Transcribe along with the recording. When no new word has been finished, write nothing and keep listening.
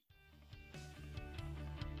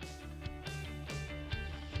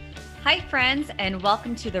Hi, friends, and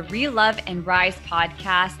welcome to the Re-Love and Rise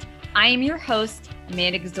podcast. I am your host,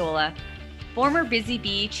 Amanda Gazzola, former busy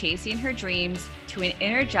bee chasing her dreams to an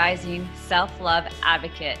energizing self-love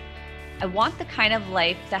advocate. I want the kind of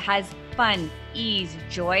life that has fun, ease,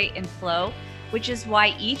 joy, and flow, which is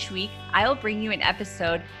why each week I will bring you an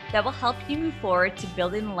episode that will help you move forward to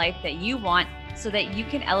building the life that you want so that you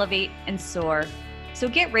can elevate and soar. So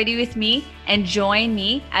get ready with me and join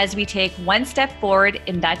me as we take one step forward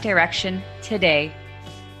in that direction today.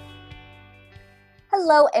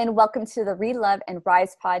 Hello and welcome to the Re-Love and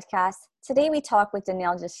Rise podcast. Today we talk with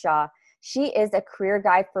Danielle Deshaw. She is a career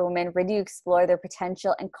guide for women ready to explore their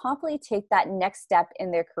potential and confidently take that next step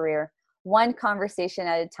in their career, one conversation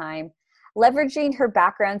at a time. Leveraging her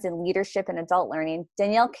backgrounds in leadership and adult learning,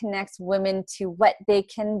 Danielle connects women to what they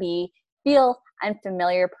can be, feel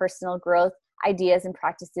unfamiliar personal growth, ideas and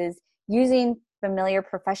practices, using familiar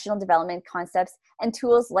professional development concepts and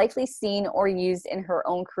tools likely seen or used in her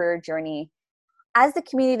own career journey. As the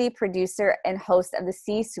community producer and host of the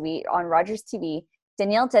C-Suite on Rogers TV,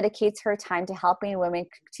 Danielle dedicates her time to helping women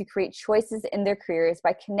to create choices in their careers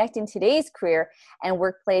by connecting today's career and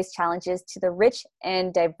workplace challenges to the rich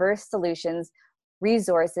and diverse solutions,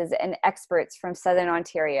 resources, and experts from Southern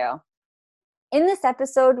Ontario. In this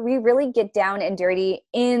episode, we really get down and dirty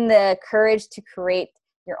in the courage to create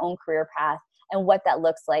your own career path and what that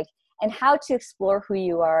looks like, and how to explore who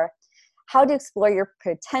you are, how to explore your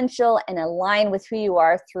potential and align with who you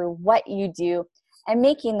are through what you do, and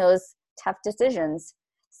making those tough decisions.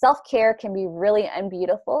 Self-care can be really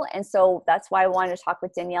unbeautiful, and so that's why I wanted to talk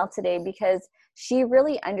with Danielle today, because she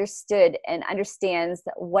really understood and understands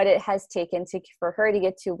what it has taken for her to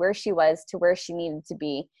get to where she was, to where she needed to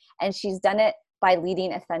be. And she's done it by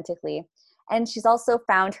leading authentically. And she's also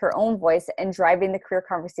found her own voice and driving the career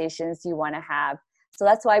conversations you want to have. So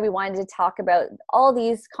that's why we wanted to talk about all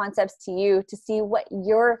these concepts to you to see what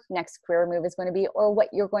your next career move is going to be or what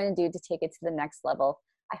you're going to do to take it to the next level.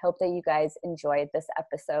 I hope that you guys enjoyed this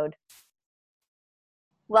episode.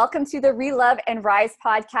 Welcome to the Re-Love and Rise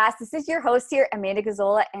podcast. This is your host here, Amanda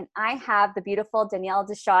Gazzola, and I have the beautiful Danielle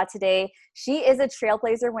Deshaw today. She is a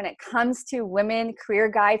trailblazer when it comes to women, career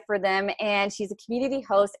guide for them, and she's a community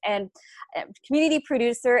host and community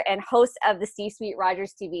producer and host of the C-Suite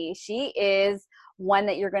Rogers TV. She is one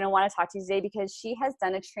that you're going to want to talk to today because she has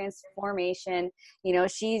done a transformation. You know,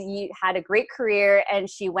 she had a great career and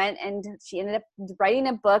she went and she ended up writing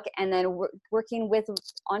a book and then working with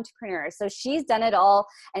entrepreneurs. So she's done it all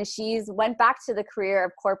and she's went back to the career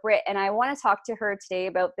of corporate. And I want to talk to her today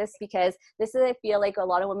about this because this is, I feel like a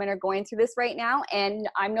lot of women are going through this right now. And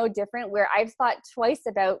I'm no different, where I've thought twice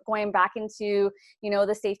about going back into, you know,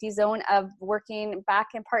 the safety zone of working back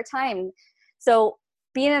in part-time. So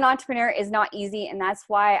being an entrepreneur is not easy, and that's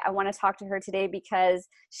why I want to talk to her today, because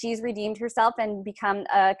she's redeemed herself and become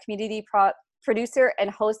a community producer and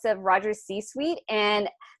host of Rogers C-Suite, and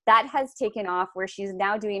that has taken off where she's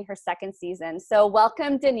now doing her second season. So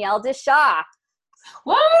welcome, Danielle Deshaw.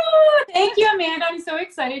 Whoa! Thank you, Amanda. I'm so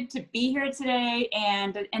excited to be here today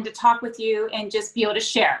and to talk with you and just be able to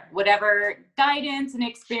share whatever guidance and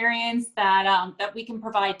experience that we can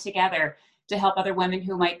provide together to help other women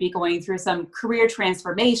who might be going through some career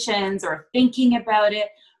transformations or thinking about it,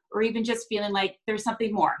 or even just feeling like there's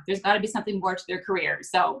something more. There's got to be something more to their career.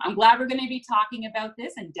 So I'm glad we're going to be talking about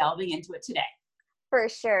this and delving into it today. For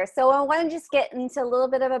sure. So I want to just get into a little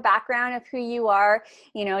bit of a background of who you are.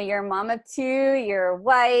 You know, you're a mom of two, you're a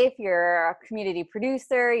wife, you're a community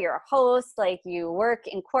producer, you're a host, like you work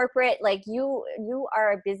in corporate, like you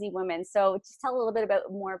are a busy woman. So just tell a little bit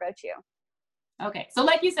more about you. Okay, so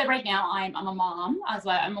like you said, right now I'm a mom.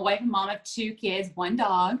 I'm a wife and mom of two kids, one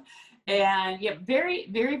dog, and yeah, very,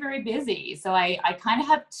 very, very busy. So I kind of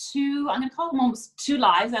have two, I'm going to call them almost two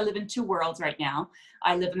lives. I live in two worlds right now.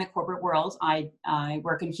 I live in the corporate world. I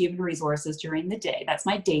work in human resources during the day. That's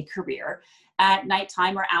my day career. At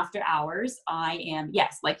nighttime or after hours, I am,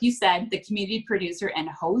 yes, like you said, the community producer and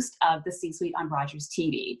host of the C-Suite on Rogers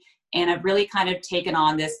TV. And I've really kind of taken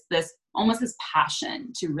on this almost this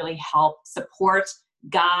passion to really help support,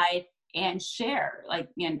 guide, and share,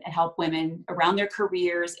 and help women around their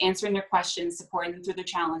careers, answering their questions, supporting them through their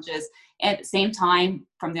challenges, and at the same time,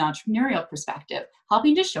 from the entrepreneurial perspective,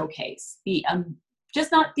 helping to showcase the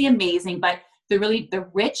just not the amazing, but the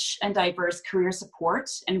rich and diverse career support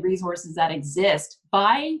and resources that exist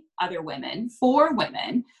by other women for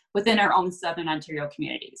women within our own Southern Ontario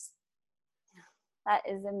communities. That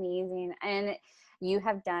is amazing. And You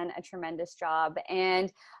have done a tremendous job.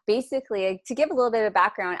 And basically, to give a little bit of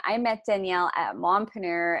background, I met Danielle at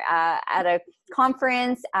Mompreneur at a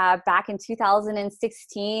conference back in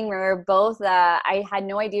 2016. We were both, I had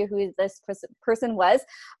no idea who this person was,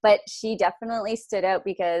 but she definitely stood out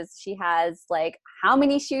because she has like, how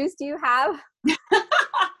many shoes do you have?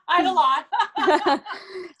 I have a lot.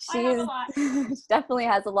 She definitely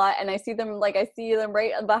has a lot, and I see them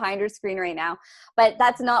right behind her screen right now. But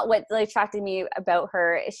that's not what attracted me about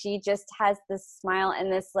her. She just has this smile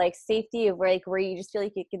and this like safety of where you just feel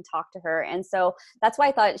like you can talk to her. And so that's why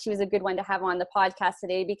I thought she was a good one to have on the podcast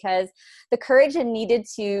today, because the courage and needed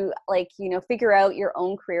to figure out your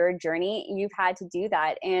own career journey. You've had to do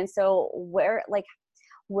that. And so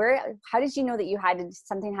how did you know that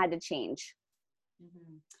something had to change?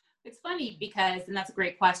 Mm-hmm. It's funny because, and that's a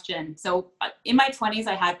great question. So in my 20s,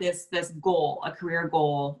 I had this goal, a career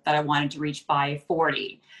goal that I wanted to reach by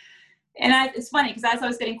 40. And it's funny because as I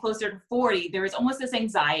was getting closer to 40, there was almost this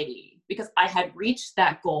anxiety because I had reached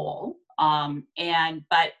that goal.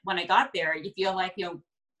 But when I got there, you feel like,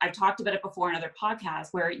 I've talked about it before in other podcasts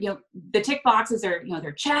where, the tick boxes are,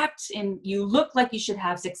 they're checked and you look like you should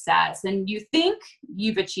have success and you think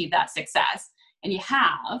you've achieved that success, and you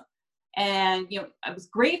have. And, I was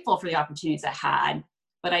grateful for the opportunities I had,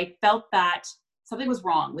 but I felt that something was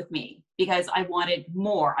wrong with me because I wanted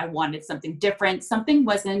more. I wanted something different. Something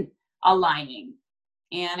wasn't aligning.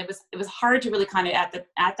 And it was hard to really kind of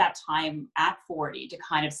at that time at 40 to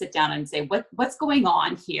kind of sit down and say, what's going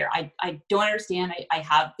on here? I don't understand. I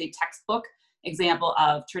have the textbook example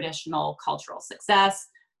of traditional cultural success,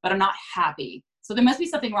 but I'm not happy. So there must be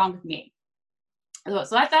something wrong with me.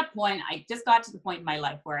 So at that point, I just got to the point in my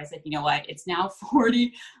life where I said, you know what, it's now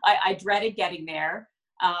 40. I dreaded getting there.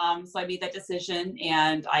 So I made that decision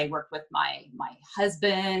and I worked with my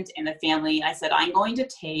husband and the family. I said, I'm going to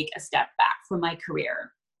take a step back from my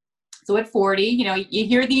career. So at 40, you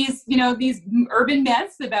hear these urban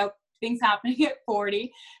myths about things happening at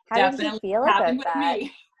 40. How did you feel about that?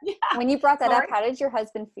 Me. Yeah. When you brought that up, how did your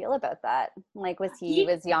husband feel about that? Like, was he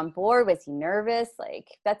on board? Was he nervous? Like,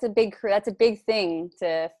 that's a big thing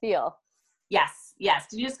to feel. Yes.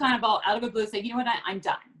 To just kind of all out of the blue say, you know what, I'm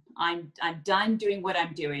done. I'm done doing what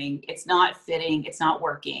I'm doing. It's not fitting. It's not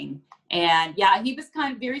working. And yeah, he was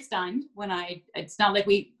kind of very stunned when it's not like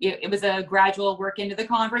it was a gradual work into the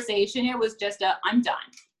conversation. It was just I'm done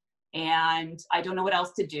and I don't know what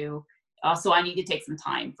else to do. So I need to take some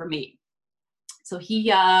time for me. So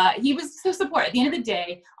he was so supportive. At the end of the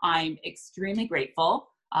day, I'm extremely grateful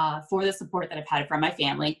for the support that I've had from my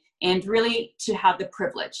family, and really to have the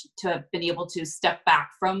privilege to have been able to step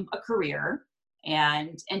back from a career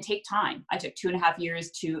and take time. I took 2.5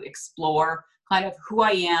 years to explore kind of who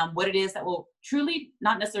I am, what it is that will truly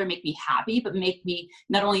not necessarily make me happy, but make me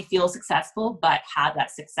not only feel successful, but have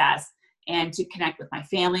that success, and to connect with my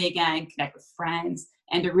family again, connect with friends,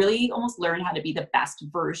 and to really almost learn how to be the best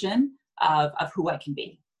version of who I can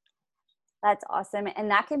be. That's awesome. And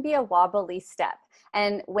that can be a wobbly step.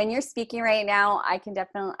 And when you're speaking right now, I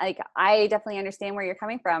definitely understand where you're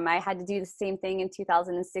coming from. I had to do the same thing in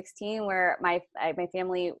 2016 where my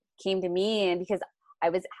family came to me, and because I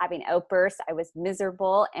was having outbursts, I was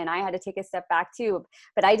miserable, and I had to take a step back too.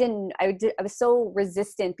 But I was so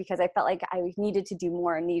resistant because I felt like I needed to do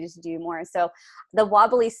more. So the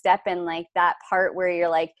wobbly step and like that part where you're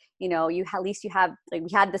like, at least you have, like, we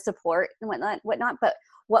had the support and whatnot, but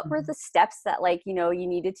what were the steps that you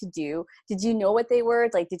needed to do? Did you know what they were?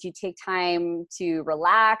 Like, did you take time to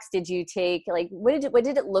relax? Did you take, what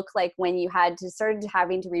did it look like when you started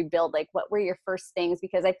having to rebuild? Like, what were your first things?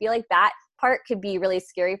 Because I feel like that part could be really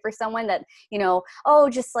scary for someone that,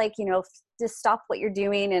 just stop what you're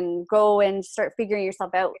doing and go and start figuring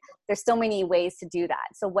yourself out. There's so many ways to do that.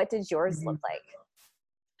 So what did yours look like?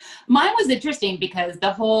 Mine was interesting because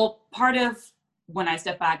the whole part of when I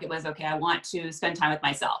stepped back, it was, okay, I want to spend time with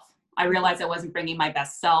myself. I realized I wasn't bringing my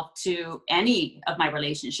best self to any of my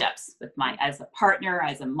relationships as a partner,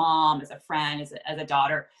 as a mom, as a friend, as a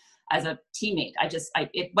daughter, as a teammate.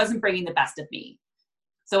 It wasn't bringing the best of me.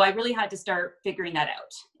 So I really had to start figuring that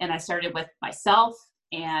out. And I started with myself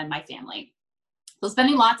and my family. So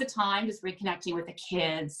spending lots of time just reconnecting with the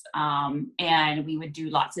kids, and we would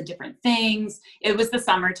do lots of different things. It was the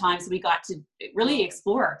summertime, so we got to really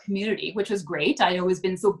explore our community, which was great. I'd always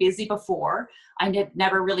been so busy before. I had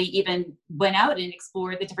never really even went out and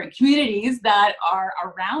explored the different communities that are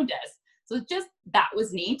around us. So that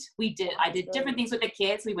was neat. I did different things with the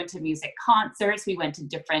kids. We went to music concerts. We went to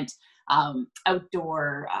different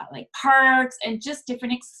outdoor parks and just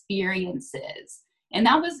different experiences. And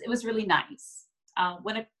it was really nice.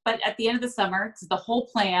 But at the end of the summer, because the whole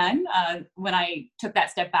plan when I took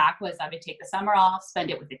that step back was I would take the summer off, spend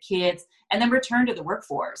it with the kids, and then return to the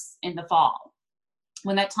workforce in the fall.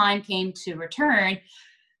 When that time came to return,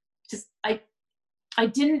 just I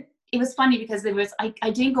didn't. It was funny because I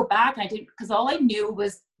didn't go back, and I didn't, because all I knew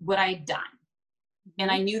was what I'd done, and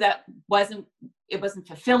I knew that it wasn't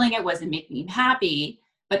fulfilling, it wasn't making me happy.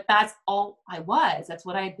 But that's all I was. That's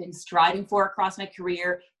what I had been striving for across my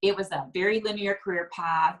career. It was a very linear career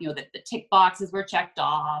path, you know, that the tick boxes were checked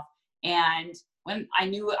off. And when I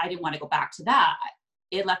knew I didn't want to go back to that,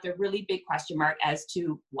 it left a really big question mark as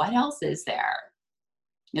to what else is there?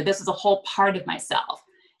 You know, this is a whole part of myself.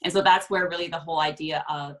 And so that's where really the whole idea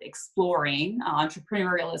of exploring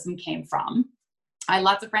entrepreneurialism came from. I had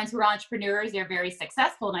lots of friends who are entrepreneurs. They're very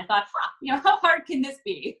successful. And I thought, you know, how hard can this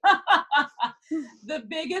be? The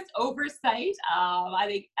biggest oversight I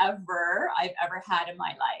think I've ever had in my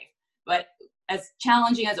life. But as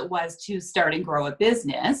challenging as it was to start and grow a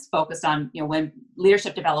business focused on, you know,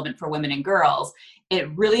 leadership development for women and girls, it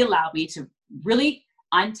really allowed me to really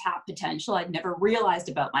untap potential I'd never realized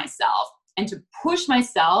about myself, and to push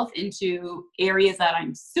myself into areas that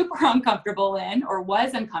I'm super uncomfortable in or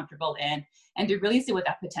was uncomfortable in, and to really see what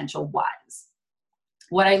that potential was.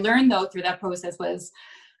 What I learned though through that process was,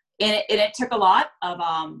 and it took a lot of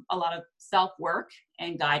self-work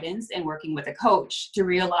and guidance and working with a coach to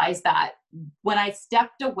realize that when I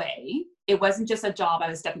stepped away, it wasn't just a job I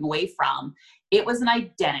was stepping away from. It was an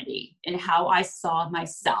identity in how I saw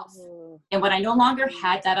myself. And when I no longer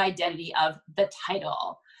had that identity of the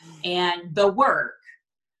title and the work,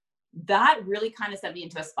 that really kind of sent me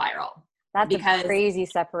into a spiral. That's a crazy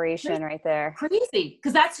separation right there. Crazy,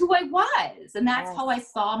 because that's who I was, and that's how I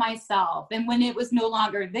saw myself. And when it was no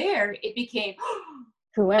longer there, it became,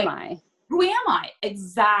 who am I? Who am I?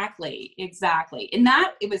 Exactly. And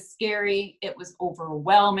that, it was scary. It was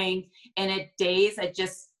overwhelming. And at days, I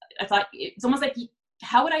thought it's almost like,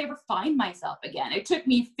 how would I ever find myself again? It took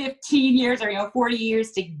me 15 years or 40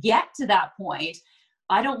 years to get to that point.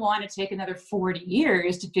 I don't want to take another 40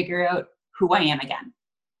 years to figure out who I am again.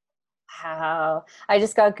 Wow. I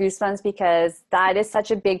just got goosebumps because that is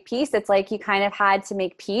such a big piece. It's like you kind of had to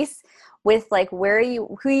make peace with like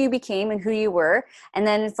who you became and who you were. And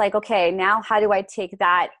then it's like, okay, now how do I take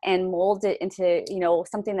that and mold it into, you know,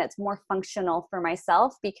 something that's more functional for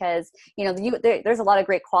myself? Because, you know, there's a lot of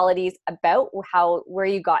great qualities about where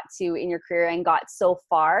you got to in your career and got so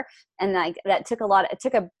far. And like that took a lot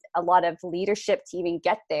of leadership to even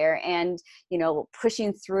get there, and, you know,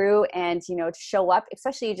 pushing through and, you know, to show up,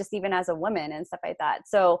 especially just even as a woman and stuff like that.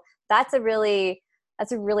 So that's a really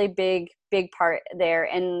big part there.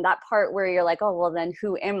 And that part where you're like, oh, well then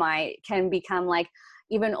who am I, can become like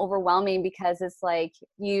even overwhelming, because it's like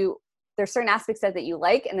there's certain aspects that you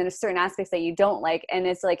like, and then there's certain aspects that you don't like. And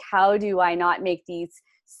it's like, how do I not make these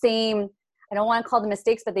same, I don't want to call them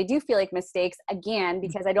mistakes, but they do feel like mistakes again,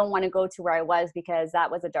 because I don't want to go to where I was, because that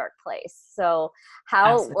was a dark place. So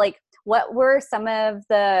how, Absolutely. Like, what were some of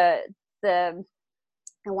the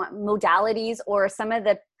modalities, or some of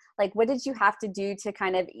the, like, what did you have to do to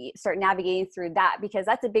kind of start navigating through that? Because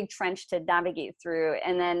that's a big trench to navigate through.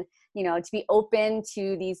 And then, you know, to be open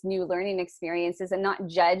to these new learning experiences and not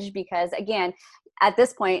judge, because again, at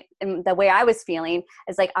this point, and the way I was feeling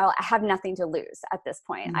is like, I have nothing to lose at this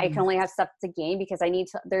point. Mm-hmm. I can only have stuff to gain, because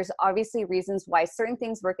there's obviously reasons why certain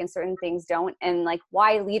things work and certain things don't. And like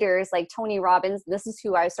why leaders like Tony Robbins, this is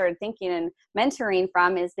who I started thinking and mentoring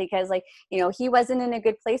from, is because, like, you know, he wasn't in a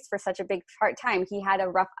good place for such a big part time. He had a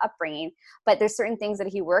rough upbringing, but there's certain things that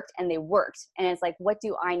he worked and they worked. And it's like, what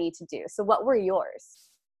do I need to do? So what were yours?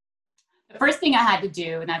 The first thing I had to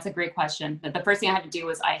do, and that's a great question, but the first thing I had to do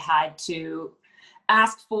was I had to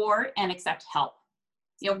ask for and accept help.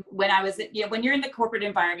 You know, when you're in the corporate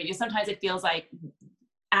environment, sometimes it feels like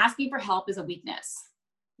asking for help is a weakness.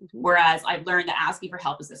 Mm-hmm. Whereas I've learned that asking for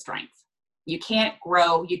help is a strength. You can't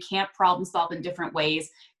grow, you can't problem solve in different ways.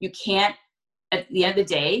 You can't, at the end of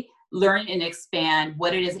the day, learn and expand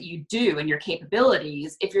what it is that you do and your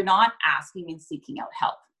capabilities if you're not asking and seeking out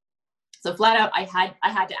help. So flat out, I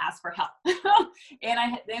had to ask for help.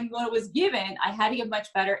 And then when it was given, I had to get much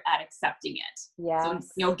better at accepting it. Yeah. So,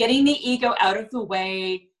 you know, getting the ego out of the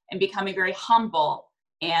way and becoming very humble.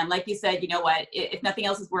 And like you said, you know what, if nothing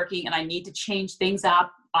else is working and I need to change things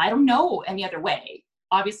up, I don't know any other way.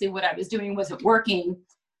 Obviously what I was doing wasn't working.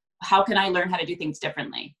 How can I learn how to do things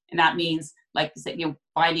differently? And that means, like you said, you know,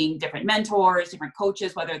 finding different mentors, different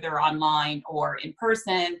coaches, whether they're online or in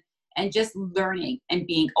person, and just learning and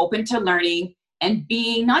being open to learning, and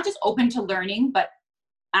being not just open to learning, but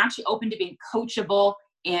actually open to being coachable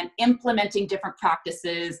and implementing different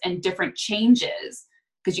practices and different changes,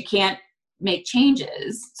 because you can't make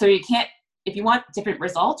changes. So you can't, if you want different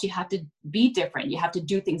results, you have to be different. You have to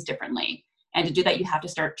do things differently. And to do that, you have to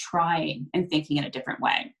start trying and thinking in a different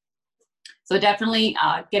way. So definitely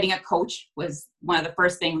getting a coach was one of the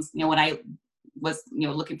first things, when I was,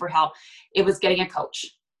 looking for help. It was getting a coach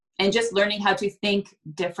and just learning how to think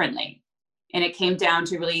differently. And it came down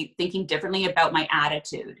to really thinking differently about my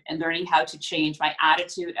attitude and learning how to change my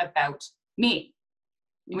attitude about me.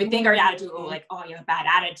 And we think our attitude, like, oh, you have a bad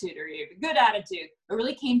attitude or you have a good attitude. It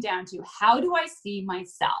really came down to, how do I see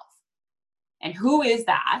myself? And who is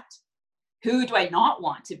that? Who do I not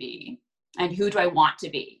want to be? And who do I want to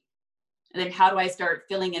be? And then how do I start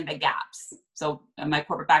filling in the gaps? So in my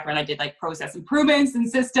corporate background, I did like process improvements and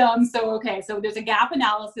systems. So, okay, so there's a gap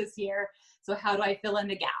analysis here. So how do I fill in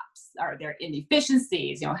the gaps? Are there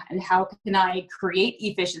inefficiencies, and how can I create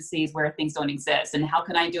efficiencies where things don't exist? And how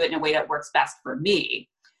can I do it in a way that works best for me?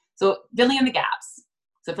 So filling in the gaps.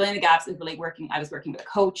 So filling in the gaps is really working. I was working with a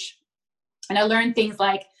coach, and I learned things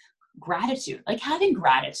like gratitude, like having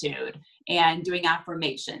gratitude and doing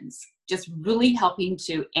affirmations, just really helping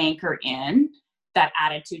to anchor in that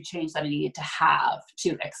attitude change that I needed to have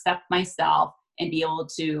to accept myself and be able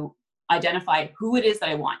to identify who it is that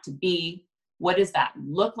I want to be. What does that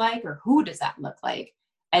look like, or who does that look like?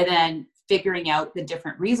 And then figuring out the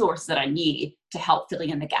different resources that I need to help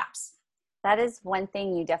filling in the gaps. That is one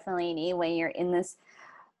thing you definitely need when you're in this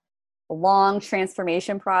long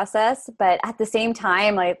transformation process. But at the same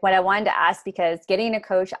time, like what I wanted to ask, because getting a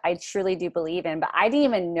coach, I truly do believe in, but I didn't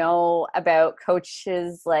even know about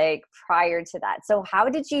coaches like prior to that. So how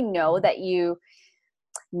did you know that you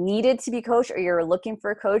needed to be coached, or you're looking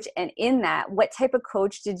for a coach? And in that, what type of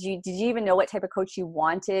coach did you even know what type of coach you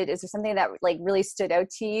wanted? Is there something that like really stood out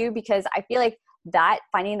to you? Because I feel like that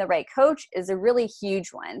finding the right coach is a really huge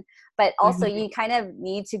one, but also you kind of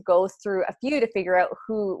need to go through a few to figure out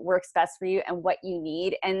who works best for you and what you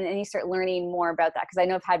need. And then you start learning more about that. Cause I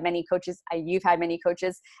know I've had many coaches, you've had many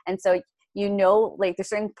coaches. And so, like there's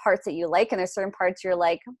certain parts that you like, and there's certain parts you're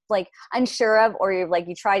like unsure of, or you're like,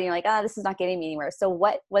 you tried and you're like, this is not getting me anywhere. So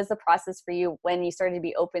what was the process for you when you started to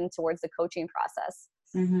be open towards the coaching process?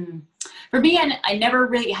 Mm-hmm. For me, I never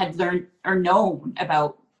really had learned or known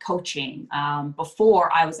about coaching before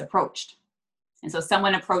I was approached. And so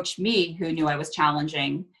someone approached me who knew I was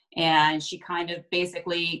challenging, and she kind of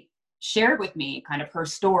basically shared with me kind of her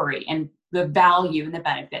story and the value and the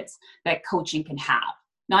benefits that coaching can have,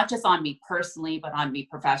 not just on me personally, but on me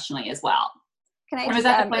professionally as well. Can I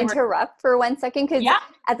just interrupt for 1 second? Because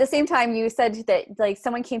at the same time, you said that like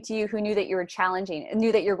someone came to you who knew that you were challenging,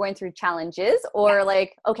 knew that you're going through challenges, or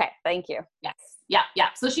like, okay, thank you. Yes. Yeah.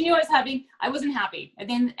 So she knew I wasn't happy. At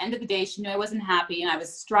the end of the day, she knew I wasn't happy and I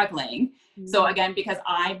was struggling. Mm-hmm. So again, because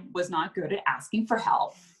I was not good at asking for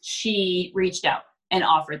help, she reached out and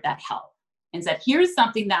offered that help and said, here's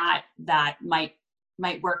something that might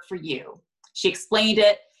work for you. She explained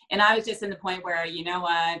it. And I was just in the point where, you know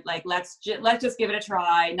what, like, let's just give it a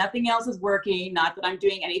try. Nothing else is working. Not that I'm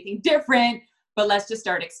doing anything different, but let's just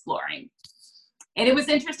start exploring. And it was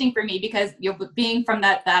interesting for me because, being from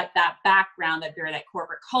that background, that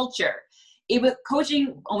corporate culture, it was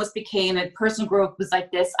coaching almost became, and personal growth was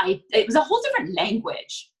like this. It was a whole different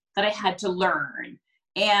language that I had to learn.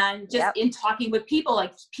 And just in talking with people,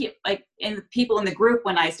 like in the people in the group,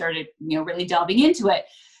 when I started, really delving into it,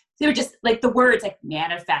 they were just like the words like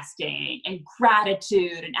manifesting and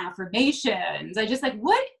gratitude and affirmations. I just like,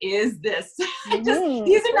 what is this? These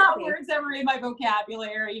are not words that were in my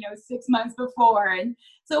vocabulary, 6 months before. And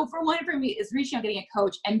so for me is reaching out, getting a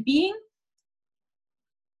coach, and being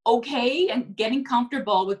okay and getting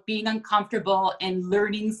comfortable with being uncomfortable and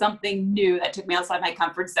learning something new that took me outside my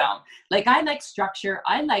comfort zone. Like, I like structure.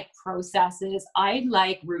 I like processes. I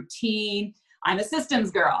like routine. I'm a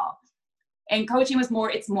systems girl. And coaching it's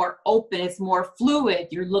more open, it's more fluid.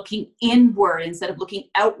 You're looking inward instead of looking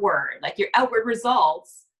outward. Like, your outward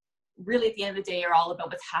results really at the end of the day are all about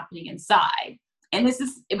what's happening inside. And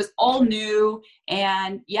it was all new.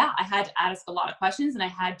 And I had to ask a lot of questions, and I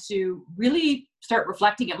had to really start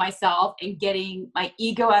reflecting at myself and getting my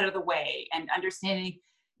ego out of the way and understanding,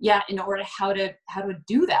 in order how to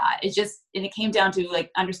do that. It came down to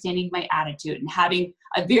like understanding my attitude and having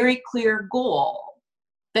a very clear goal.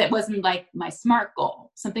 That wasn't like my SMART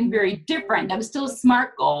goal, something very different. That was still a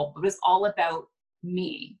SMART goal, but it was all about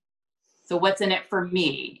me. So what's in it for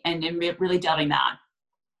me? And really delving that.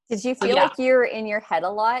 Did you feel like you were in your head a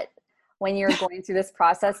lot when you're going through this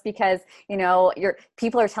process? Because, you know,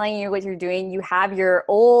 people are telling you what you're doing. You have your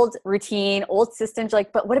old routine, old systems,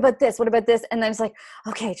 like, but what about this? What about this? And then it's like,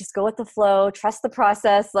 okay, just go with the flow, trust the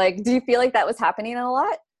process. Like, do you feel like that was happening a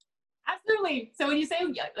lot? Absolutely. So when you say,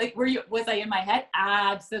 like, was I in my head?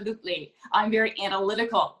 Absolutely. I'm very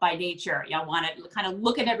analytical by nature. I want to kind of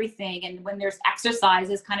look at everything. And when there's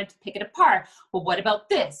exercises, kind of to pick it apart. Well, what about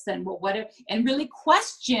this? And and really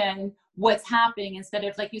question what's happening instead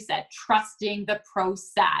of, like you said, trusting the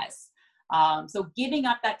process. So giving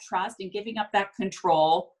up that trust and giving up that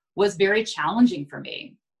control was very challenging for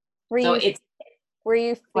me. Were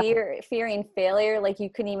you fearing failure? Like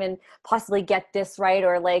you couldn't even possibly get this right?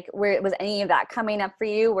 Or like, was any of that coming up for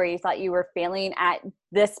you where you thought you were failing at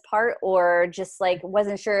this part, or just like,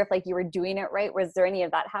 wasn't sure if like you were doing it right? Was there any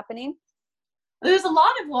of that happening? There's a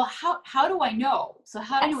lot of, well, how do I know? So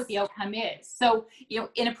how do I know what the outcome is? So,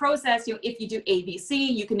 in a process, if you do ABC,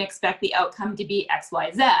 you can expect the outcome to be X,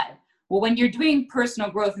 Y, Z. Well, when you're doing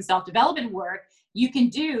personal growth and self-development work, you can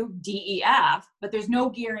do DEF, but there's no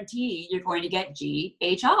guarantee you're going to get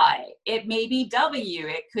GHI. It may be W,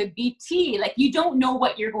 it could be T. Like, you don't know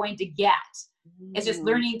what you're going to get. It's just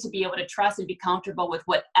learning to be able to trust and be comfortable with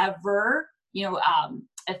whatever,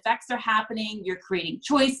 effects are happening. You're creating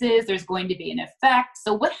choices. There's going to be an effect.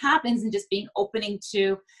 So what happens in just being opening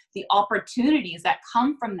to the opportunities that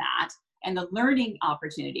come from that and the learning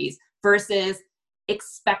opportunities versus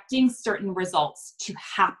expecting certain results to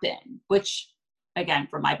happen, which, again,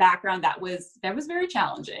 from my background, that was very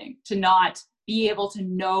challenging to not be able to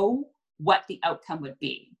know what the outcome would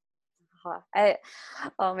be.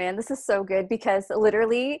 Oh man, this is so good, because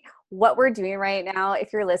literally what we're doing right now,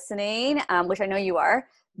 if you're listening, which I know you are,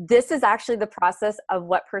 this is actually the process of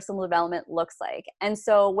what personal development looks like. And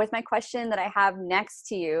so with my question that I have next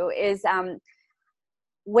to you is,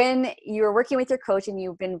 when you're working with your coach and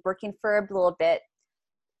you've been working for a little bit,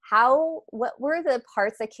 what were the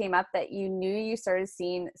parts that came up that you knew you started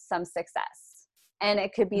seeing some success? And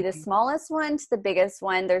it could be the smallest one to the biggest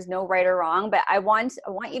one. There's no right or wrong, but I want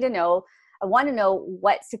you to know, I want to know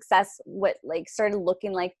what success, started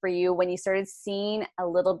looking like for you when you started seeing a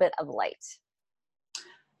little bit of light.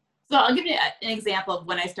 So I'll give you an example of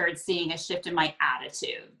when I started seeing a shift in my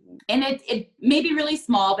attitude. And it may be really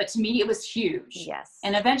small, but to me, it was huge. Yes.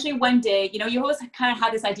 And eventually one day, you always kind of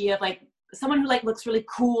have this idea of like someone who looks really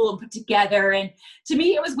cool and put together. And to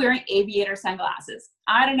me, it was wearing aviator sunglasses.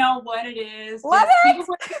 I don't know what it is. Love it.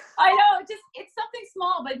 I know, it's something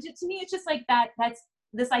small, but to me, it's just like that's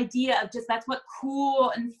this idea of just, that's what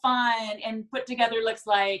cool and fun and put together looks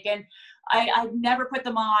like. And I never put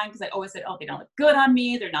them on because I always said, oh, they don't look good on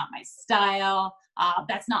me. They're not my style.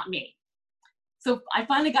 That's not me. So I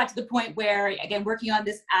finally got to the point where, again, working on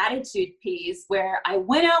this attitude piece, where I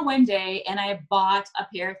went out one day and I bought a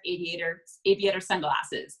pair of aviator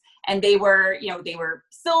sunglasses. And they were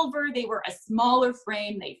silver. They were a smaller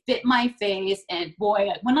frame. They fit my face. And boy,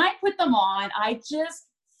 when I put them on, I just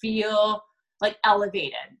feel like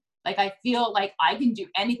elevated. Like I feel like I can do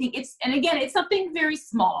anything. And again, it's something very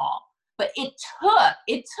small, but it's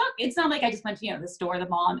not like I just went to, the store, the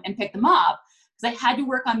mall, and picked them up, because I had to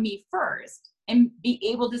work on me first and be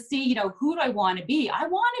able to see, who do I want to be? I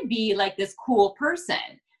want to be like this cool person,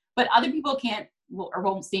 but other people can't or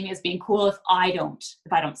won't see me as being cool if I don't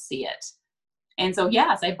see it. And so,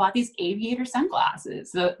 yes, I bought these aviator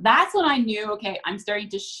sunglasses. So that's when I knew, okay, I'm starting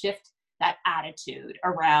to shift that attitude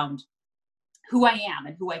around who I am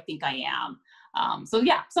and who I think I am. So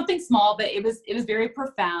yeah, something small, but it was very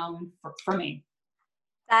profound for me.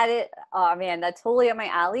 Oh man, that's totally up my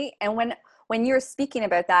alley. And when you were speaking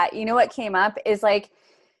about that, what came up is like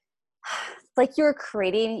you're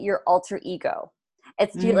creating your alter ego.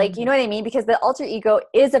 It's you know what I mean? Because the alter ego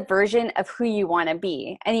is a version of who you want to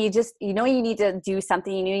be. And you just, you need to do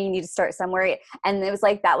something, you need to start somewhere. And it was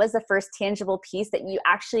like, that was the first tangible piece that you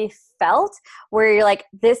actually felt, where you're like,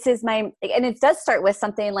 this is and it does start with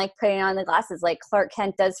something like putting on the glasses, like Clark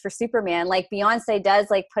Kent does for Superman, like Beyonce does,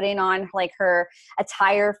 like putting on like her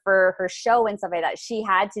attire for her show and stuff like that. She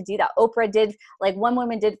had to do that. Oprah did, like one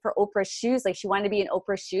woman did for Oprah's shoes. Like she wanted to be in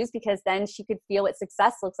Oprah's shoes because then she could feel what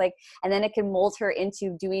success looks like. And then it can mold her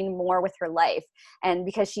into doing more with her life. And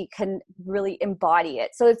because she couldn't really embody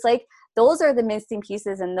it. So it's like, those are the missing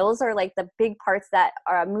pieces, and those are like the big parts that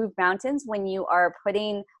move mountains when you are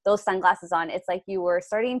putting those sunglasses on. It's like you were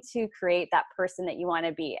starting to create that person that you want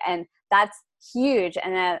to be, and that's huge.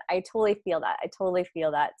 And I totally feel that.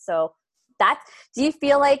 So do you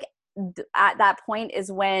feel like at that point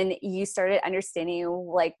is when you started understanding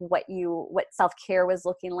like what self-care was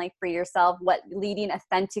looking like for yourself, what leading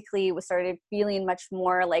authentically was started feeling much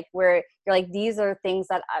more like where you're like, these are things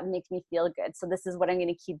that make me feel good. So this is what I'm going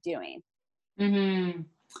to keep doing. Mm-hmm.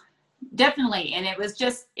 Definitely. And it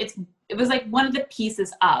was like one of the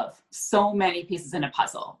pieces of so many pieces in a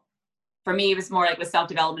puzzle. For me, it was more like with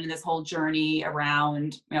self-development and this whole journey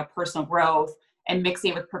around, personal growth, and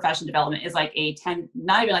mixing it with professional development is like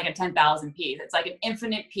not even like a 10,000 piece. It's like an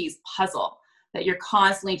infinite piece puzzle that you're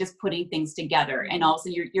constantly just putting things together. And also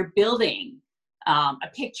you're building a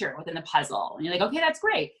picture within the puzzle. And you're like, okay, that's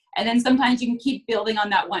great. And then sometimes you can keep building on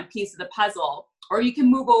that one piece of the puzzle, or you can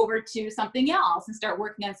move over to something else and start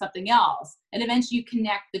working on something else. And eventually you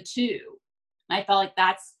connect the two. And I felt like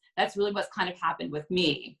that's really what's kind of happened with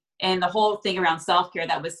me. And the whole thing around self-care,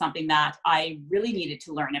 that was something that I really needed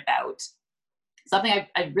to learn about. Something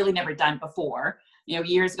I'd really never done before.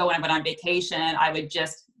 Years ago when I went on vacation,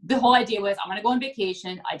 the whole idea was, I want to go on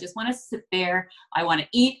vacation. I just want to sit there. I want to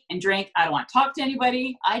eat and drink. I don't want to talk to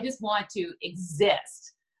anybody. I just want to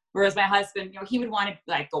exist. Whereas my husband, he would want to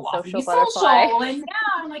like go off and be social. And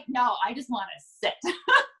now I'm like, no, I just want to sit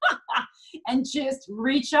and just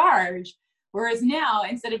recharge. Whereas now,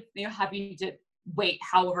 instead of having to wait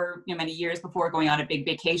however many years before going on a big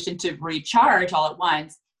vacation to recharge all at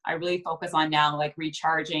once, I really focus on now like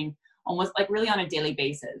recharging almost like really on a daily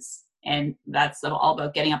basis. And that's all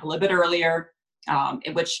about getting up a little bit earlier,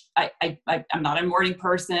 in which I'm not a morning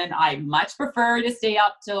person. I much prefer to stay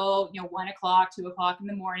up till 1 o'clock, 2 o'clock in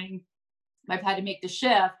the morning. I've had to make the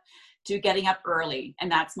shift to getting up early,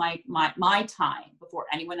 and that's my time before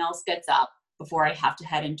anyone else gets up, before I have to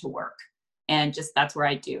head into work. And just that's where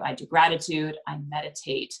I do gratitude, I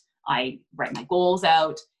meditate, I write my goals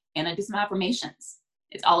out, and I do some affirmations.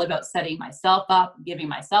 It's all about setting myself up, giving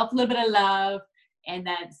myself a little bit of love, and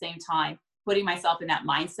then at the same time, putting myself in that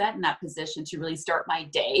mindset and that position to really start my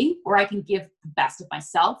day where I can give the best of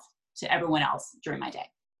myself to everyone else during my day.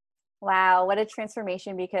 Wow, what a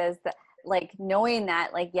transformation, because like knowing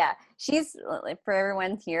that, like, yeah, she's, for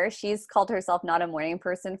everyone here, she's called herself not a morning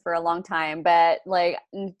person for a long time, but like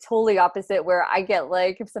totally opposite, where I get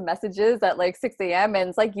like some messages at like 6 a.m. and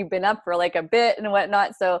it's like you've been up for like a bit and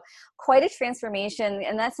whatnot. So quite a transformation.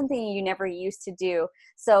 And that's something you never used to do.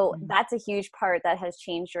 So that's a huge part that has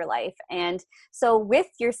changed your life. And so with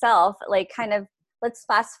yourself, like kind of, let's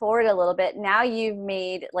fast forward a little bit. Now you've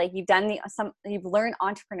made, like, you've learned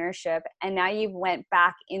entrepreneurship, and now you've went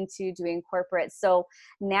back into doing corporate. So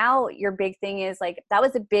now your big thing is like, that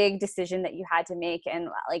was a big decision that you had to make. And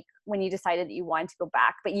like, when you decided that you wanted to go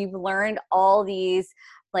back, but you've learned all these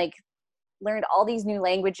new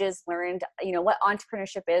languages, learned, what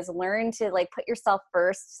entrepreneurship is, learned to like put yourself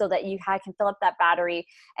first so that you can fill up that battery.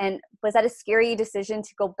 And was that a scary decision to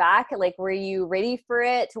go back? Like, were you ready for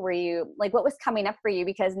it? Were you like, what was coming up for you?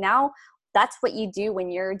 Because now that's what you do when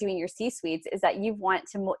you're doing your C-suites, is that you want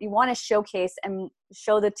to showcase and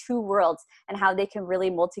show the two worlds and how they can really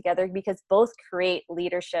mold together, because both create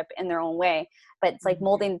leadership in their own way, but it's like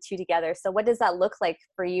molding the two together. So what does that look like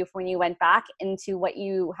for you when you went back into what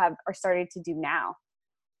you are started to do now?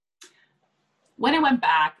 When I went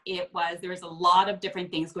back, there was a lot of different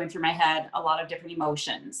things going through my head, a lot of different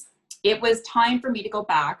emotions. It was time for me to go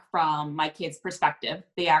back from my kids' perspective.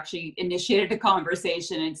 They actually initiated a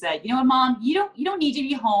conversation and said, you know what, Mom, you don't need to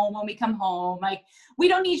be home when we come home. Like, we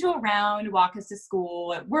don't need you around to walk us to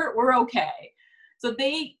school. We're okay. So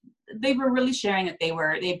they were really sharing that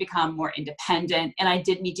they'd become more independent, and I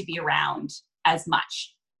didn't need to be around as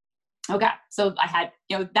much. Okay. So I had,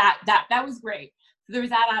 that was great. So there was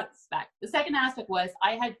that aspect. The second aspect was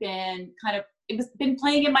I had been been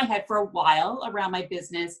playing in my head for a while around my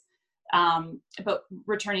business, about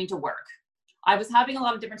returning to work. I was having a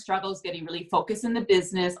lot of different struggles getting really focused in the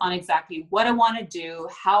business on exactly what I want to do,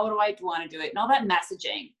 how do I want to do it, and all that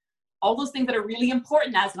messaging, all those things that are really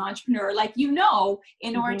important as an entrepreneur, like,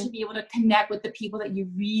 in order to be able to connect with the people that you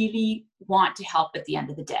really want to help at the end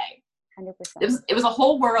of the day. 100%. It was a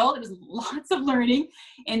whole world. It was lots of learning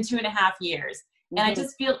in 2.5 years. And I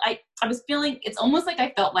just I was feeling, it's almost like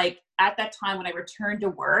I felt like at that time when I returned to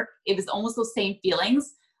work, it was almost those same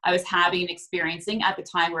feelings I was having and experiencing at the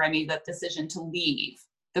time where I made that decision to leave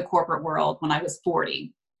the corporate world when I was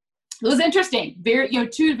 40. It was interesting,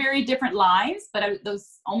 two very different lives, but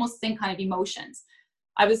those almost same kind of emotions.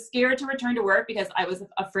 I was scared to return to work because I was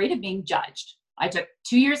afraid of being judged. I took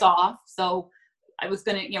 2 years off. So I was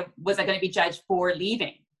going to, was I going to be judged for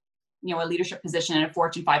leaving, a leadership position in a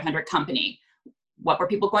Fortune 500 company? What were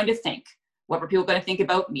people going to think? What were people going to think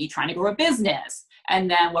about me trying to grow a business? And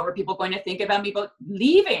then what were people going to think about me about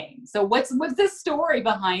leaving? So what's the story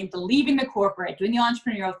behind the leaving the corporate, doing the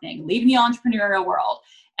entrepreneurial thing, leaving the entrepreneurial world,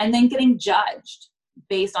 and then getting judged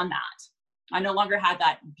based on that? I no longer had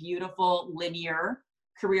that beautiful linear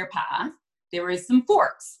career path. There was some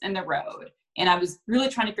forks in the road. And I was really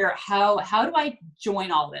trying to figure out how do I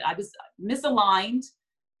join all of it? I was misaligned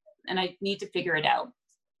and I need to figure it out.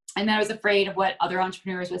 And then I was afraid of what other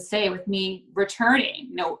entrepreneurs would say with me returning.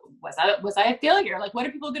 You know, was I a failure? Like, what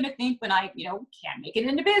are people going to think when I, can't make it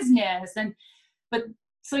into business?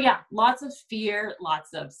 So yeah, lots of fear,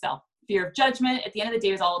 lots of fear of judgment. At the end of the day,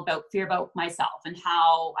 it was all about fear about myself and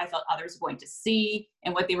how I felt others were going to see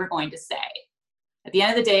and what they were going to say. At the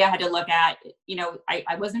end of the day, I had to look at,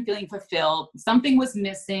 I wasn't feeling fulfilled. Something was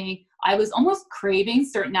missing. I was almost craving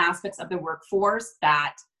certain aspects of the workforce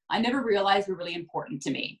that I never realized were really important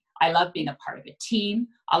to me. I love being a part of a team.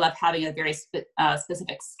 I love having a very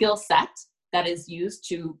specific skill set that is used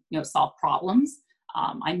to, solve problems.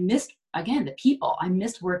 I missed, again, the people. I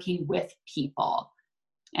missed working with people.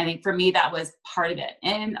 I think for me, that was part of it.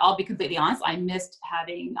 And I'll be completely honest, I missed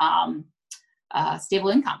having stable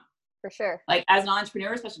income. For sure. Like as an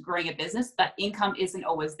entrepreneur, especially growing a business, that income isn't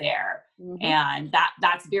always there. Mm-hmm. And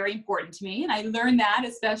that's very important to me. And I learned that,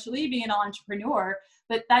 especially being an entrepreneur,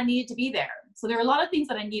 but that needed to be there. So there were a lot of things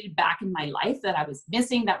that I needed back in my life that I was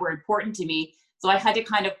missing that were important to me. So I had to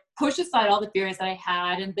kind of push aside all the fears that I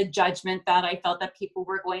had and the judgment that I felt that people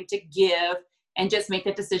were going to give and just make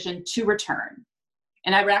the decision to return.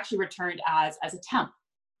 And I actually returned as a temp.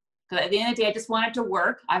 Because at the end of the day, I just wanted to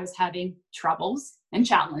work. I was having troubles and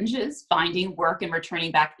challenges finding work and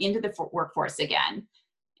returning back into the workforce again.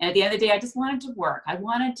 And at the end of the day, I just wanted to work. I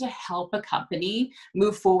wanted to help a company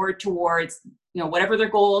move forward towards, whatever their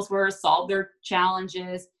goals were, solve their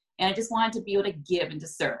challenges. And I just wanted to be able to give and to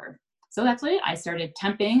serve. So that's what I started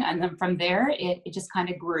temping. And then from there, it just kind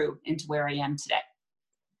of grew into where I am today.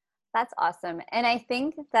 That's awesome. And I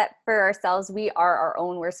think that for ourselves, we are our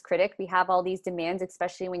own worst critic. We have all these demands,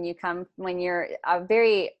 especially when you're a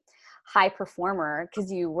very high performer, because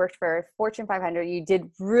you worked for Fortune 500, you did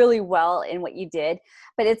really well in what you did.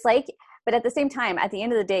 But at the same time, at the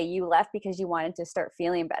end of the day, you left because you wanted to start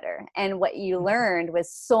feeling better. And what you learned was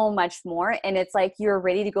so much more. And it's like you're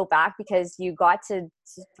ready to go back because you got to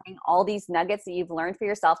bring all these nuggets that you've learned for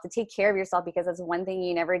yourself to take care of yourself, because that's one thing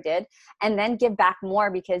you never did. And then give back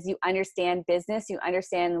more because you understand business, you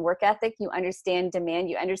understand work ethic, you understand demand,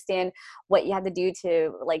 you understand what you have to do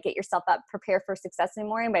to get yourself up, prepare for success in the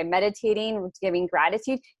morning by meditating, giving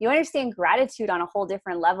gratitude. You understand gratitude on a whole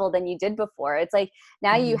different level than you did before. It's like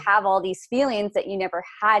now you have all these feelings that you never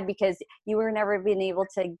had because you were never been able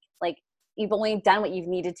to you've only done what you've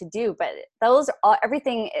needed to do, but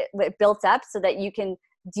everything built up so that you can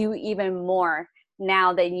do even more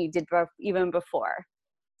now than you did even before.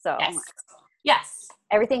 So yes,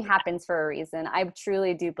 everything happens for a reason. I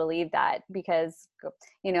truly do believe that, because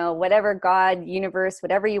whatever God, universe,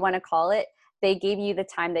 whatever you want to call it, they gave you the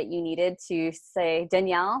time that you needed to say,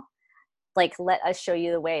 Danielle, let us show you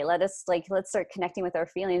the way. Let's start connecting with our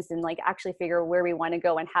feelings and actually figure where we want to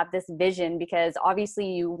go and have this vision, because obviously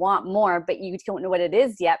you want more, but you don't know what it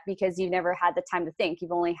is yet because you've never had the time to think.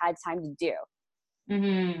 You've only had time to do.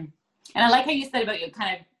 Mm-hmm. And I like how you said about you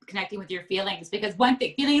kind of connecting with your feelings, because one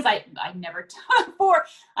thing, feelings, I never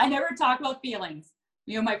talk about feelings.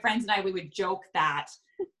 My friends and I, we would joke that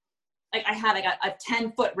I had a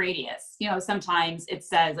 10-foot radius. Sometimes it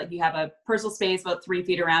says you have a personal space about 3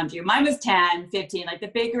 feet around you. Mine was 10, 15, the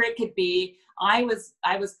bigger it could be. I was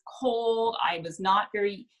cold. I was not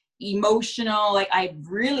very emotional. I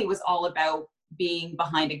really was all about being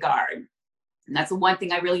behind a guard. And that's the one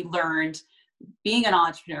thing I really learned being an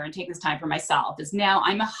entrepreneur and taking this time for myself is now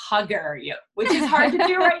I'm a hugger, which is hard to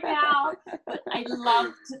do right now. But I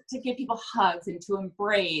love to give people hugs and to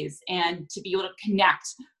embrace and to be able to connect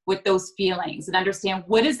with those feelings and understand,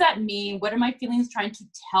 what does that mean? What are my feelings trying to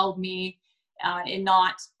tell me? And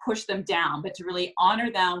not push them down, but to really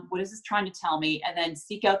honor them. What is this trying to tell me? And then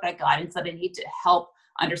seek out that guidance that I need to help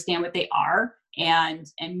understand what they are and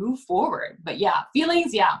move forward. But yeah,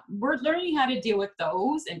 feelings, we're learning how to deal with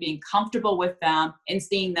those and being comfortable with them and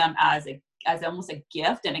seeing them as almost a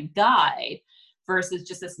gift and a guide versus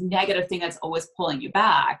just this negative thing that's always pulling you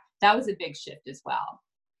back. That was a big shift as well.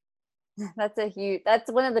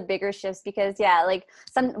 That's one of the bigger shifts, because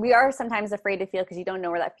we are sometimes afraid to feel because you don't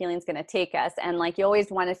know where that feeling is going to take us. And you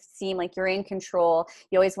always want to seem like you're in control.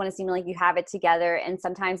 You always want to seem like you have it together. And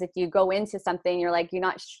sometimes if you go into something, you're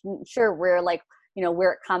not sure where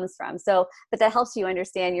where it comes from. So, but that helps you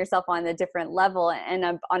understand yourself on a different level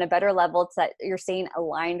and on a better level that you're staying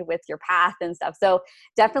aligned with your path and stuff. So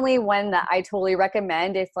definitely one that I totally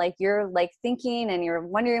recommend if like you're like thinking and you're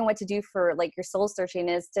wondering what to do for like your soul searching,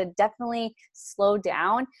 is to definitely slow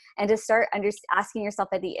down and to start asking yourself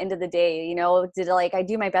at the end of the day, did I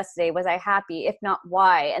do my best today? Was I happy? If not,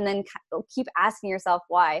 why? And then keep asking yourself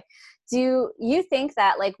why. Do you think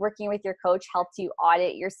that like working with your coach helped you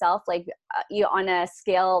audit yourself, like you on a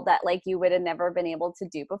scale that like you would have never been able to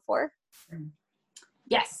do before?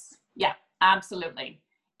 Yes. Yeah, absolutely.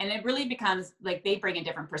 And it really becomes like they bring a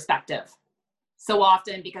different perspective. So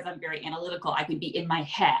often, because I'm very analytical, I can be in my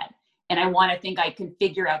head and I want to think I can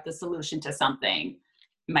figure out the solution to something.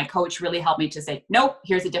 My coach really helped me to say, nope,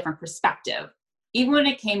 here's a different perspective. Even when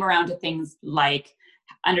it came around to things like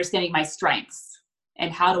understanding my strengths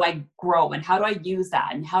and how do I grow and how do I use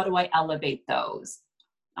that and how do I elevate those?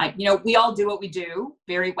 We all do what we do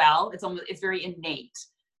very well. It's very innate.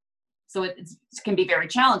 So it can be very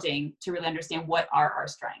challenging to really understand what are our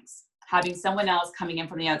strengths. Having someone else coming in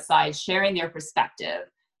from the outside, sharing their perspective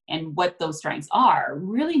and what those strengths are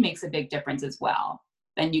really makes a big difference as well.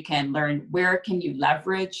 Then you can learn where can you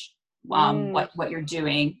leverage what you're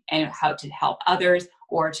doing and how to help others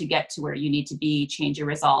or to get to where you need to be, change your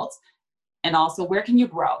results. And also where can you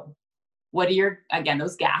grow? What are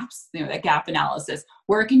those gaps, that gap analysis,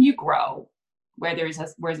 where can you grow? Where there's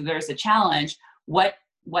a challenge, what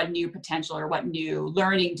new potential or what new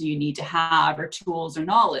learning do you need to have or tools or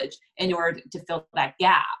knowledge in order to fill that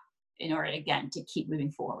gap in order, again, to keep moving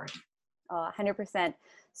forward? 100%.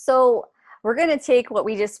 So we're going to take what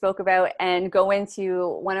we just spoke about and go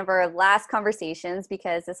into one of our last conversations,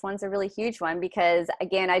 because this one's a really huge one. Because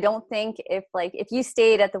again, I don't think if you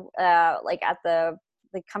stayed at the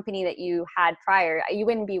company that you had prior, you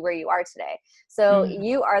wouldn't be where you are today. So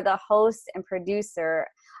you are the host and producer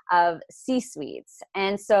of C-Suites.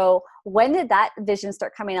 And so when did that vision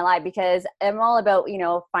start coming alive? Because I'm all about,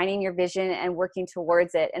 finding your vision and working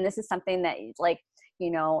towards it. And this is something that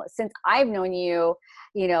since I've known you,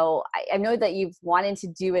 I know that you've wanted to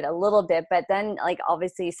do it a little bit, but then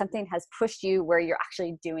obviously something has pushed you where you're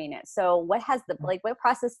actually doing it. So what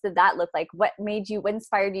process did that look like? What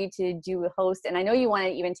inspired you to do a host? And I know you want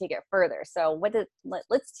to even take it further. So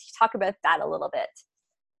let's talk about that a little bit.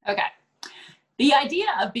 Okay. The idea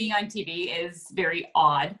of being on TV is very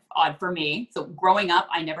odd for me. So growing up,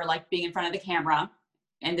 I never liked being in front of the camera.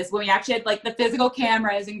 And this, when we actually had the physical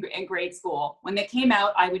cameras in grade school, when they came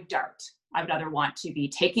out, I would dart. I would either want to be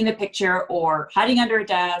taking the picture or hiding under a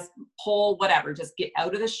desk, pole, whatever, just get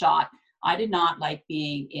out of the shot. I did not like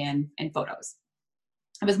being in photos.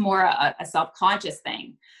 It was more a self-conscious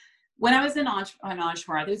thing. When I was an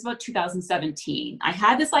entrepreneur, I think it was about 2017, I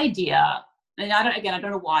had this idea, and I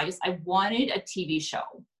don't know why, I wanted a TV show.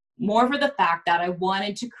 More for the fact that I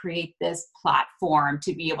wanted to create this platform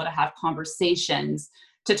to be able to have conversations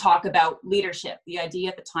to talk about leadership. The idea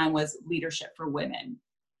at the time was leadership for women.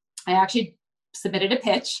 I actually submitted a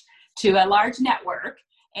pitch to a large network,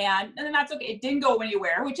 and that's okay. It didn't go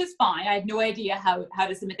anywhere, which is fine. I had no idea how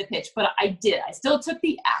to submit the pitch, but I did. I still took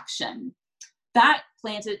the action. That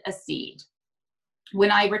planted a seed.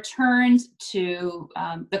 When I returned to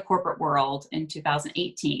the corporate world in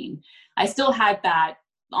 2018, I still had that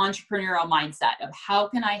entrepreneurial mindset of how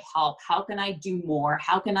can I help? How can I do more?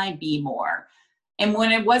 How can I be more? And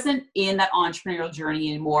when I wasn't in that entrepreneurial journey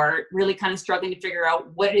anymore, really kind of struggling to figure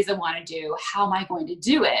out what it is I want to do, how am I going to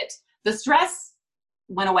do it? The stress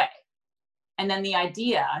went away. And then the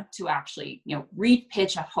idea to actually,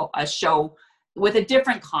 re-pitch a show with a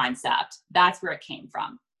different concept, that's where it came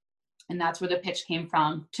from. And that's where the pitch came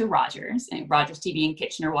from to Rogers TV in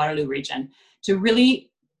Kitchener-Waterloo region, to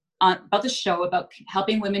really about the show about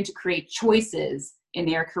helping women to create choices in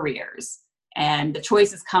their careers. And the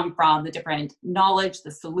choices come from the different knowledge,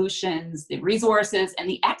 the solutions, the resources, and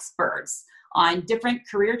the experts on different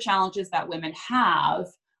career challenges that women have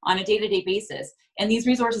on a day-to-day basis. And these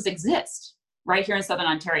resources exist right here in Southern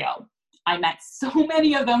Ontario. I met so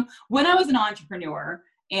many of them when I was an entrepreneur,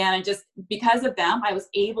 and just because of them, I was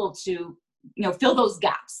able to, fill those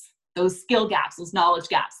gaps, those skill gaps, those knowledge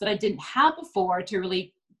gaps that I didn't have before, to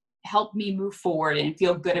really help me move forward and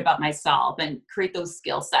feel good about myself and create those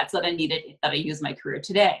skill sets that I needed, that I use in my career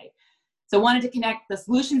today. So I wanted to connect the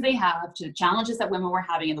solutions they have to the challenges that women were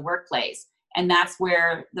having in the workplace. And that's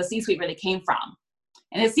where the C-suite really came from.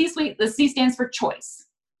 And the C-suite, the C stands for choice.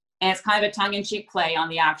 And it's kind of a tongue-in-cheek play on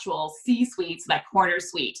the actual C-suite, so that corner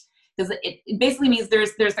suite. Because it basically means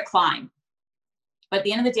there's the climb. But at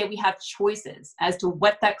the end of the day, we have choices as to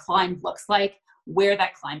what that climb looks like, where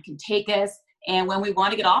that climb can take us, and when we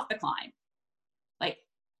want to get off the climb.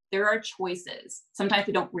 there are choices. Sometimes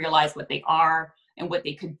we don't realize what they are and what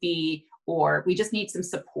they could be, or we just need some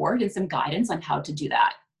support and some guidance on how to do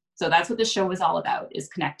that. So that's what the show is all about, is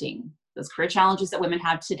connecting those career challenges that women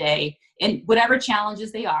have today, and whatever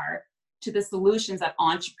challenges they are, to the solutions that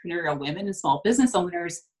entrepreneurial women and small business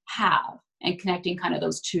owners have, and connecting kind of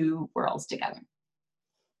those two worlds together.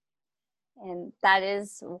 And that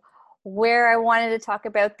is where I wanted to talk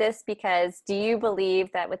about this, because do you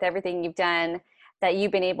believe that with everything you've done, that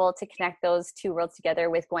you've been able to connect those two worlds together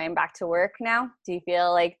with going back to work now? Do you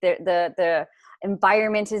feel like the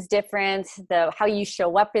environment is different, how you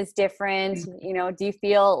show up is different? You know, do you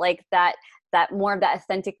feel like that more of that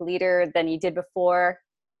authentic leader than you did before?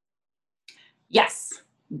 Yes,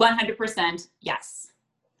 100%. Yes.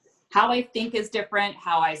 How I think is different.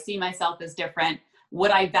 How I see myself is different.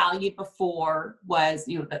 What I valued before was,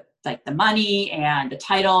 the money and the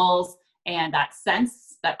titles and that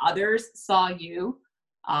sense that others saw you.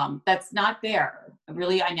 That's not there.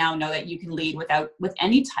 Really, I now know that you can lead with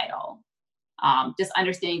any title. Just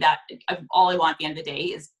understanding that all I want at the end of the day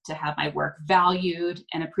is to have my work valued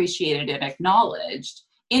and appreciated and acknowledged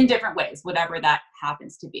in different ways, whatever that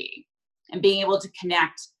happens to be. And being able to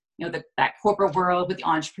connect, that corporate world with the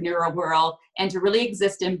entrepreneurial world, and to really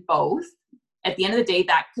exist in both. At the end of the day,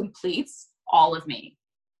 that completes all of me.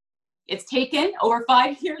 It's taken over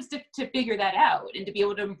 5 years to figure that out, and to be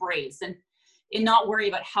able to embrace and not worry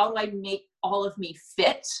about how do I make all of me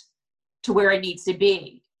fit to where it needs to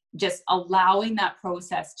be. Just allowing that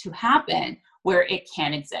process to happen where it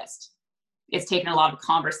can exist. It's taken a lot of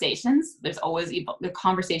conversations. There's always the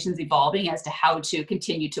conversations evolving as to how to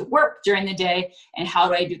continue to work during the day, and how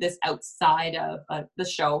do I do this outside of the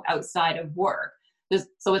show, outside of work.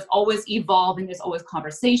 So it's always evolving. There's always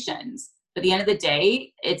conversations. But at the end of the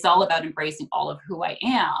day, it's all about embracing all of who I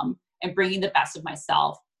am and bringing the best of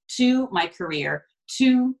myself to my career,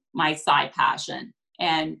 to my side passion,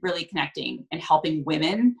 and really connecting and helping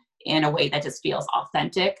women in a way that just feels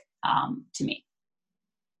authentic to me.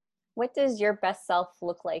 What does your best self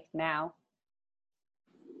look like now?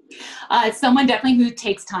 It's someone definitely who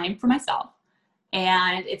takes time for myself.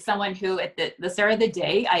 And it's someone who at the start of the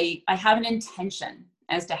day, I have an intention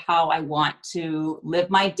as to how I want to live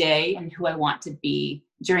my day and who I want to be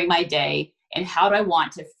during my day, and how do I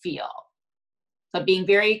want to feel. So being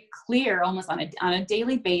very clear almost on a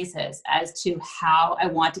daily basis as to how I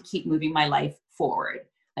want to keep moving my life forward.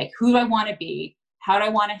 Like, who do I want to be? How do I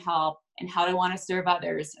want to help? And how do I want to serve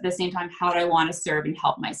others? At the same time, how do I want to serve and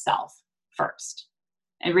help myself first?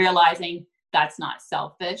 And realizing that's not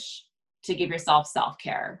selfish to give yourself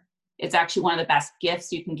self-care. It's actually one of the best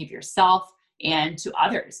gifts you can give yourself and to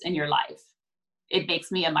others in your life. It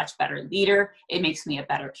makes me a much better leader. It makes me a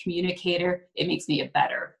better communicator. It makes me a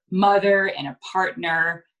better mother and a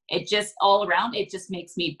partner. It just all around, it just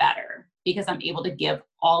makes me better because I'm able to give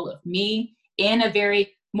all of me in a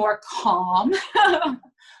very more calm,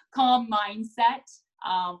 calm mindset,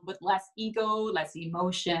 with less ego, less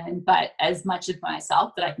emotion, but as much of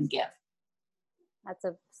myself that I can give. That's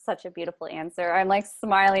such a beautiful answer. I'm like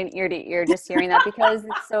smiling ear to ear just hearing that, because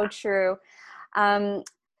it's so true.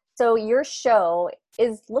 So your show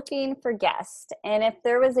is looking for guests, and if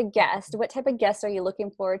there was a guest, what type of guest are you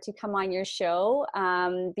looking for to come on your show?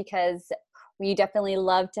 Because we definitely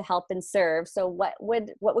love to help and serve. So what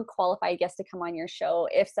would qualify a guest to come on your show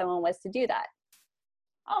if someone was to do that?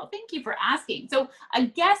 Oh, thank you for asking. So I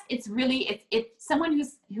guess it's really, it's someone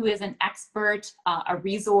who is an expert, a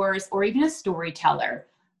resource, or even a storyteller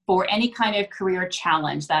for any kind of career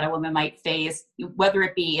challenge that a woman might face, whether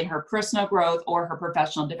it be in her personal growth or her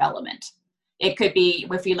professional development. It could be,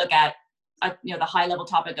 if you look at the high level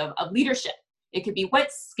topic of leadership, it could be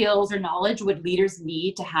what skills or knowledge would leaders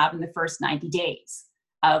need to have in the first 90 days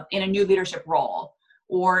in a new leadership role.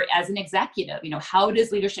 Or as an executive, how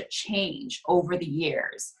does leadership change over the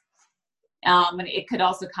years? And it could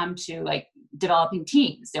also come to like developing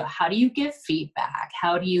teams. So how do you give feedback?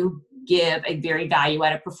 How do you give a very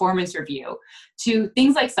value-added performance review, to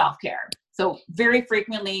things like self-care? So very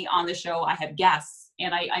frequently on the show, I have guests,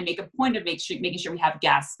 and I make a point of making sure we have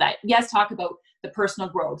guests that, yes, talk about the personal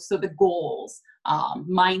growth, so the goals,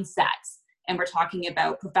 mindsets. And we're talking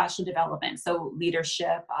about professional development, so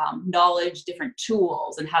leadership, knowledge, different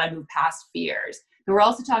tools, and how to move past fears. But we're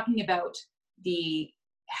also talking about the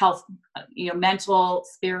health, mental,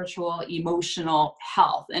 spiritual, emotional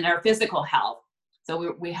health, and our physical health.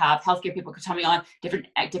 So we have healthcare people coming on, different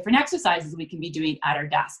exercises we can be doing at our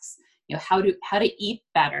desks. How to eat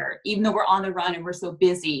better, even though we're on the run and we're so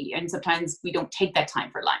busy, and sometimes we don't take that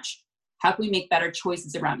time for lunch. How can we make better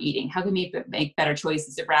choices around eating? How can we make better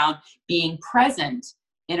choices around being present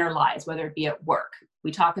in our lives, whether it be at work.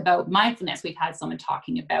 We talk about mindfulness. We've had someone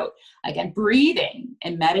talking about, again, breathing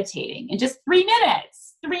and meditating in just 3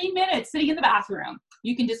 minutes sitting in the bathroom.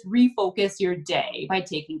 You can just refocus your day by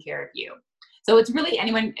taking care of you. So it's really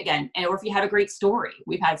anyone, again, or if you have a great story.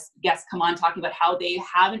 We've had guests come on talking about how they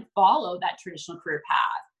haven't followed that traditional career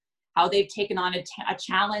path, how they've taken on a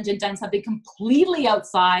challenge and done something completely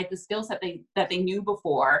outside the skill set that they knew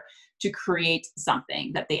before to create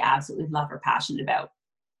something that they absolutely love or passionate about.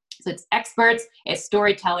 So it's experts, it's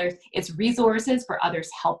storytellers, it's resources for others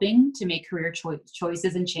helping to make career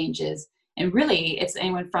choices and changes. And really, it's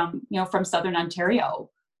anyone from Southern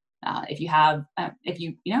Ontario.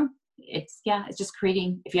 It's just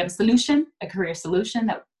creating, if you have a solution, a career solution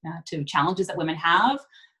that to challenges that women have,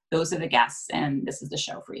 those are the guests, and this is the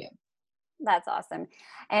show for you. That's awesome.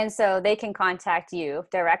 And so they can contact you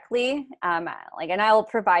directly. And I will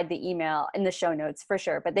provide the email in the show notes for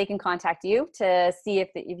sure, but they can contact you to see if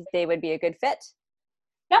they would be a good fit.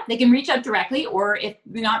 Yeah, they can reach out directly, or if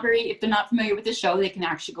they're not familiar with the show, they can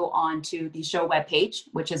actually go on to the show webpage,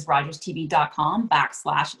 which is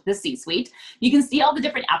rogerstv.com/the C-suite. You can see all the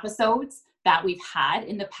different episodes that we've had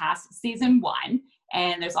in the past season 1.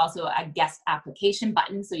 And there's also a guest application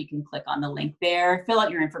button. So you can click on the link there, fill out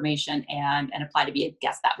your information, and apply to be a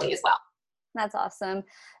guest that way as well. That's awesome.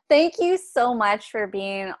 Thank you so much for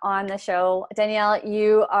being on the show. Danielle,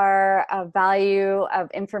 you are a value of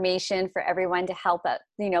information for everyone to help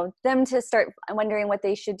them to start wondering what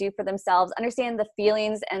they should do for themselves, understand the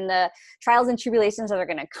feelings and the trials and tribulations that are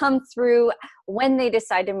going to come through when they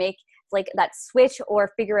decide to make that switch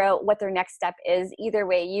or figure out what their next step is. Either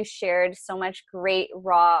way, you shared so much great,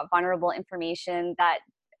 raw, vulnerable information that,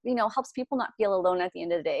 helps people not feel alone at the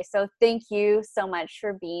end of the day. So thank you so much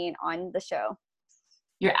for being on the show.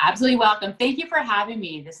 You're absolutely welcome. Thank you for having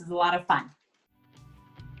me. This is a lot of fun.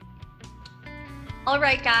 All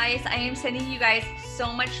right, guys, I am sending you guys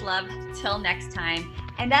so much love. Till next time.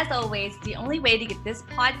 And as always, the only way to get this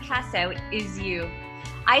podcast out is you.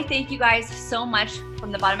 I thank you guys so much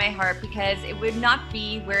from the bottom of my heart, because it would not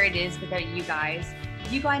be where it is without you guys.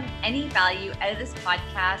 If you got any value out of this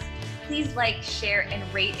podcast, please like, share, and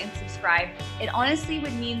rate and subscribe. It honestly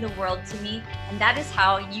would mean the world to me, and that is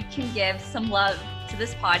how you can give some love to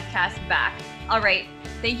this podcast back. All right,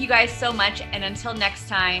 thank you guys so much, and until next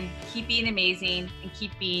time, keep being amazing and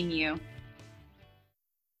keep being you.